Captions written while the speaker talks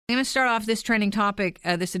I'm going to start off this trending topic,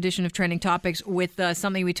 this edition of Trending Topics, with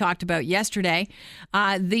something we talked about yesterday.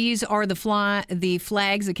 These are the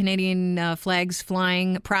flags, the Canadian flags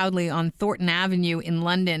flying proudly on Thornton Avenue in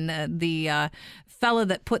London. The fella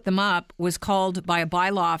that put them up was called by a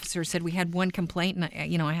bylaw officer, said we had one complaint,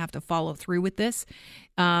 and I have to follow through with this.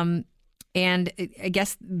 And I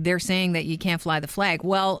guess they're saying that you can't fly the flag.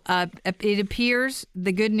 Well, it appears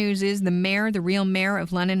the good news is the real mayor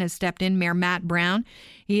of London has stepped in, Mayor Matt Brown.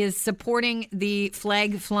 He is supporting the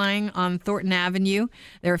flag flying on Thornton Avenue.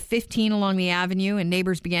 There are 15 along the avenue, and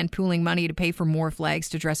neighbors began pooling money to pay for more flags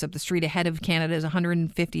to dress up the street ahead of Canada's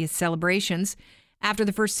 150th celebrations. After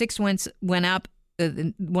the first 6 went up,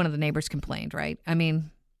 one of the neighbors complained, right? I mean,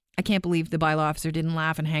 I can't believe the bylaw officer didn't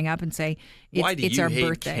laugh and hang up and say, it's our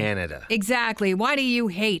birthday. Canada? Exactly. Why do you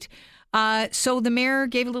hate? So the mayor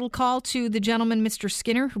gave a little call to the gentleman, Mr.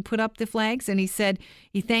 Skinner, who put up the flags, and he said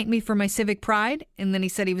he thanked me for my civic pride, and then he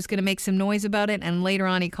said he was going to make some noise about it, and later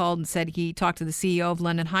on he called and said he talked to the CEO of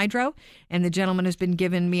London Hydro, and the gentleman has been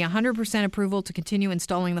given me 100% approval to continue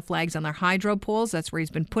installing the flags on their hydro poles. That's where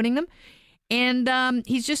he's been putting them. And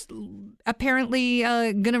he's just apparently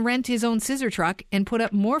going to rent his own scissor truck and put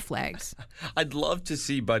up more flags. I'd love to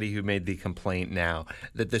see Buddy, who made the complaint now,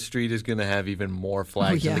 that the street is going to have even more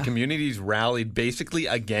flags. And the community's rallied basically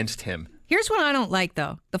against him. Here's what I don't like,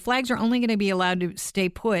 though. The flags are only going to be allowed to stay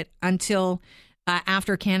put until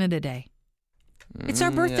after Canada Day. It's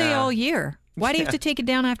our birthday all year. Why do you have to take it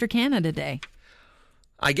down after Canada Day?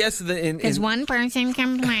 I guess because one person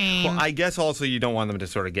complained. Well, I guess also you don't want them to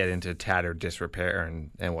sort of get into tattered disrepair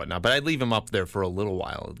and whatnot. But I'd leave them up there for a little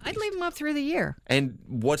while. I'd leave them up through the year. And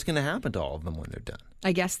what's going to happen to all of them when they're done?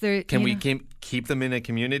 I guess they're. Can we keep them in a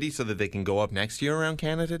community so that they can go up next year around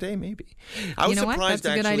Canada Day? Maybe. I was surprised. What? That's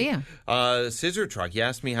a good idea. Scissor truck. You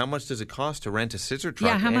asked me how much does it cost to rent a scissor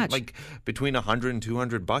truck? Yeah, how much? Like between $100 and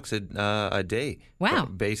 $200 a day. Wow.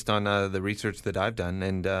 Based on the research that I've done,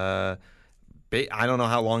 and. I don't know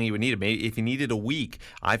how long you would need it. Maybe if you needed a week,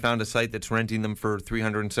 I found a site that's renting them for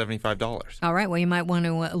 $375. All right. Well, you might want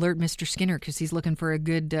to alert Mr. Skinner because he's looking for a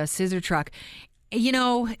good scissor truck. You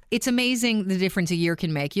know, it's amazing the difference a year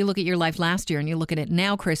can make. You look at your life last year and you look at it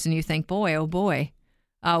now, Chris, and you think, boy, oh boy,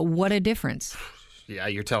 what a difference. Yeah,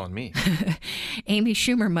 you're telling me. Amy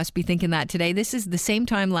Schumer must be thinking that today. This is the same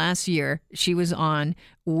time last year she was on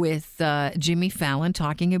with Jimmy Fallon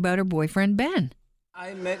talking about her boyfriend, Ben.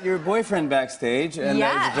 I met your boyfriend backstage, and he's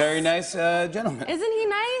a very nice gentleman. Isn't he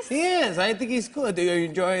nice? He is. I think he's cool. Do you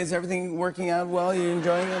enjoy? Is everything working out well? Are you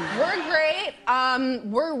enjoying him? We're great.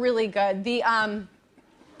 We're really good.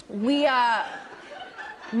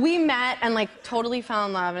 We met and totally fell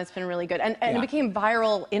in love, and it's been really good. And it became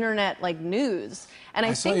viral internet news. And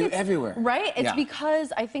I think saw you it's everywhere. Right? It's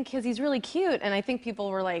because I think he's really cute, and I think people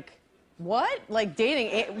were like, what? Like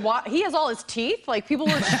dating? He has all his teeth? Like people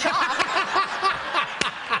were shocked.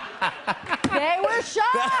 They were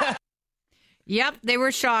shocked. Yep, they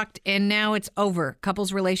were shocked, and now it's over.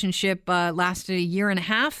 Couple's relationship lasted a year and a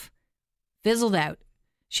half, fizzled out.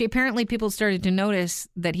 People started to notice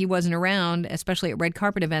that he wasn't around, especially at red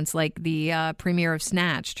carpet events like the premiere of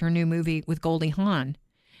Snatched, her new movie with Goldie Hawn.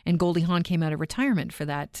 And Goldie Hawn came out of retirement for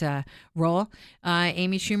that role.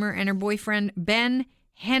 Amy Schumer and her boyfriend, Ben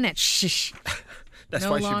Heneich. That's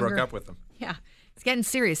why she broke up with him. Yeah. It's getting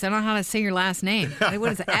serious. I don't know how to say your last name.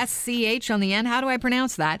 What is it? SCH on the end? How do I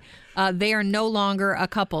pronounce that? They are no longer a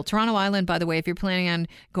couple. Toronto Island, by the way, if you're planning on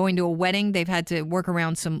going to a wedding, they've had to work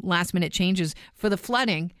around some last-minute changes for the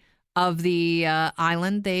flooding of the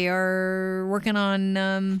island. They are working on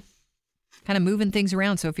kind of moving things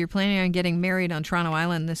around. So if you're planning on getting married on Toronto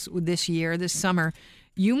Island this summer,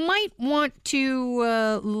 you might want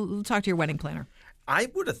to talk to your wedding planner. I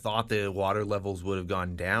would have thought the water levels would have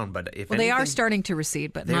gone down, but if anything, they are starting to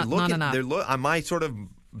recede, but not enough. My sort of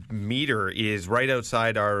meter is right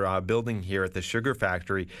outside our building here at the sugar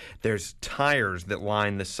factory. There's tires that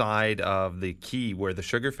line the side of the quay where the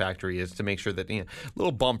sugar factory is to make sure that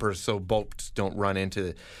little bumpers so boats don't run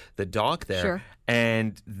into the dock there. Sure.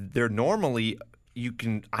 And they're normally.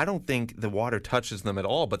 I don't think the water touches them at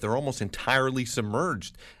all, but they're almost entirely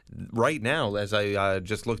submerged right now as I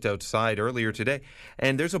just looked outside earlier today.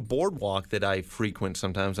 And there's a boardwalk that I frequent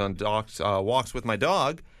sometimes on walks with my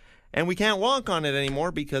dog, and we can't walk on it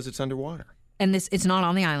anymore because it's underwater. And it's not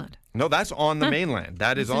on the island? No, that's on the mainland.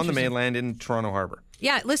 That is on the mainland in Toronto Harbor.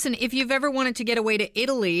 Yeah, listen, if you've ever wanted to get away to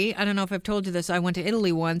Italy, I don't know if I've told you this, I went to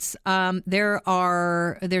Italy once. There's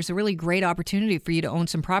a really great opportunity for you to own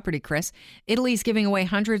some property, Chris. Italy's giving away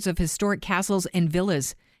hundreds of historic castles and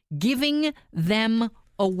villas, giving them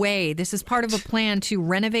away. This is part of a plan to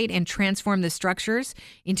renovate and transform the structures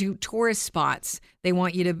into tourist spots. They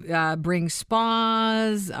want you to bring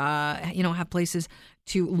spas, have places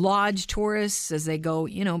to lodge tourists as they go,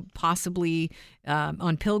 possibly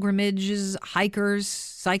on pilgrimages, hikers,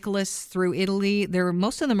 cyclists through Italy.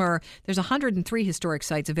 Most of them there's 103 historic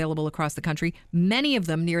sites available across the country, many of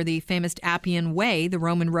them near the famous Appian Way, the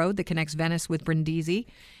Roman road that connects Venice with Brindisi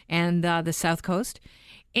and the South Coast.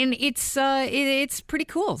 And it's pretty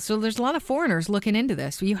cool. So there's a lot of foreigners looking into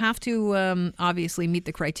this. You have to obviously meet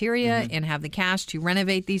the criteria and have the cash to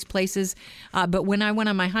renovate these places. But when I went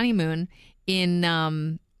on my honeymoon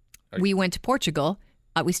we went to Portugal.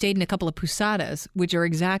 We stayed in a couple of pousadas, which are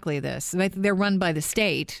exactly this. They're run by the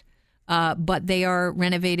state, but they are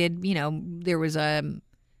renovated. It was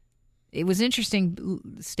interesting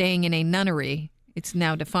staying in a nunnery. It's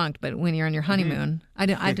now defunct, but when you're on your honeymoon,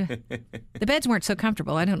 the beds weren't so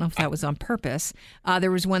comfortable. I don't know if that was on purpose.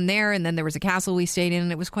 There was one there, and then there was a castle we stayed in,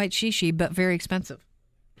 and it was quite chic, but very expensive.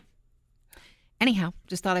 Anyhow,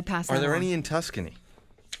 just thought I'd pass that Are there along. any in Tuscany?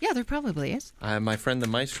 Yeah, there probably is. My friend the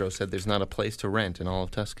maestro said there's not a place to rent in all of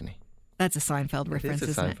Tuscany. That's a Seinfeld reference,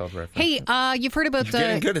 It's a isn't Seinfeld it? reference. Hey, you've heard about You're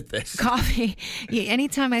getting good at this. Coffee. Yeah,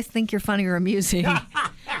 anytime I think you're funny or amusing,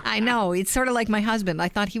 I know. It's sort of like my husband. I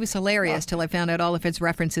thought he was hilarious till I found out all of his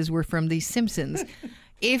references were from The Simpsons.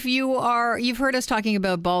 If you've heard us talking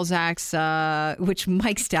about Balzac's, which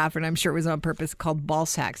Mike Stafford, I'm sure was on purpose, called ball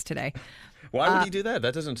sacks today. Why would he do that?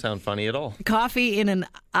 That doesn't sound funny at all. Coffee in an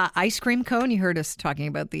ice cream cone. You heard us talking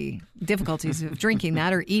about the difficulties of drinking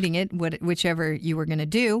that or eating it, whichever you were going to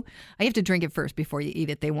do. You have to drink it first before you eat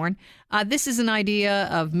it, they warn. This is an idea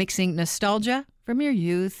of mixing nostalgia from your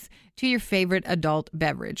youth to your favorite adult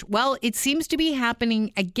beverage. Well, it seems to be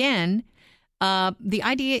happening again. The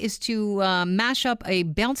idea is to mash up a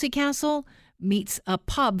bouncy castle meets a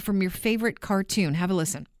pub from your favorite cartoon. Have a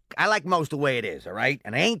listen. I like most the way it is, all right?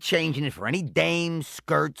 And I ain't changing it for any Dame,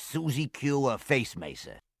 Skirt, Susie Q, or Face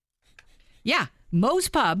Mesa. Yeah, Moe's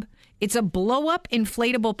Pub. It's a blow-up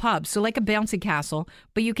inflatable pub, so like a bouncy castle,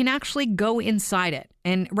 but you can actually go inside it.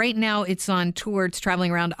 And right now it's on tour. It's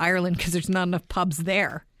traveling around Ireland because there's not enough pubs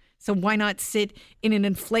there. So why not sit in an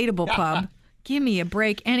inflatable pub? Give me a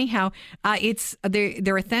break. Anyhow,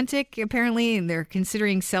 they're authentic, apparently, and they're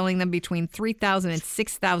considering selling them between $3,000 and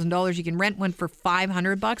 $6,000. You can rent one for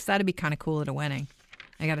 $500. That'd be kind of cool at a wedding.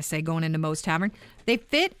 I got to say, going into Moe's Tavern. They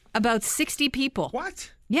fit about 60 people.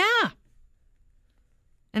 What? Yeah.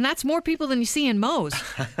 And that's more people than you see in Moe's.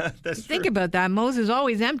 That's Think true. about that. Moe's is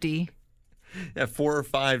always empty. Yeah, 4 or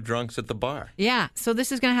 5 drunks at the bar. Yeah. So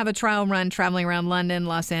this is going to have a trial run traveling around London,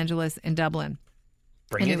 Los Angeles, and Dublin.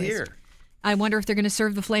 Bring Anyways. it here. I wonder if they're going to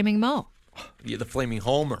serve the Flaming Moe. Yeah, the Flaming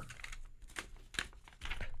Homer.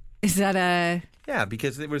 Is that a... Yeah,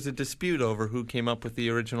 because there was a dispute over who came up with the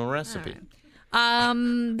original recipe.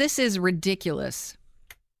 This is ridiculous.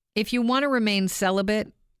 If you want to remain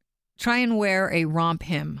celibate, try and wear a romp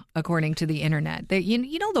hem, according to the internet.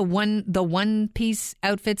 You know the one piece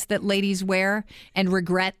outfits that ladies wear and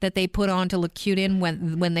regret that they put on to look cute in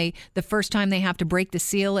when the first time they have to break the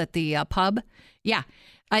seal at the pub. Yeah,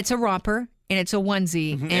 it's a romper and it's a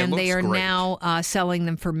onesie, and they are great. now selling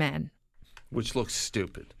them for men. Which looks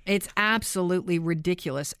stupid. It's absolutely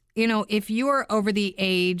ridiculous. You know, if you are over the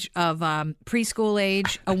age of preschool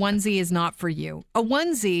age, a onesie is not for you. A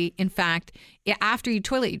onesie, in fact, after you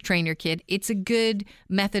toilet train your kid, it's a good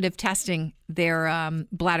method of testing their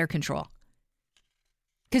bladder control.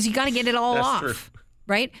 Because you got to get it all That's off, true.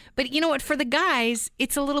 right? But you know what? For the guys,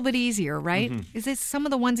 it's a little bit easier, right? Some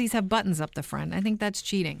of the onesies have buttons up the front. I think that's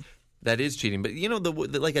cheating. That is cheating. But, you know,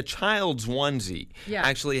 like a child's onesie Yeah.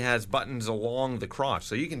 actually has buttons along the crotch.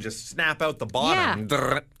 So you can just snap out the bottom.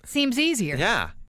 Seems easier. Yeah.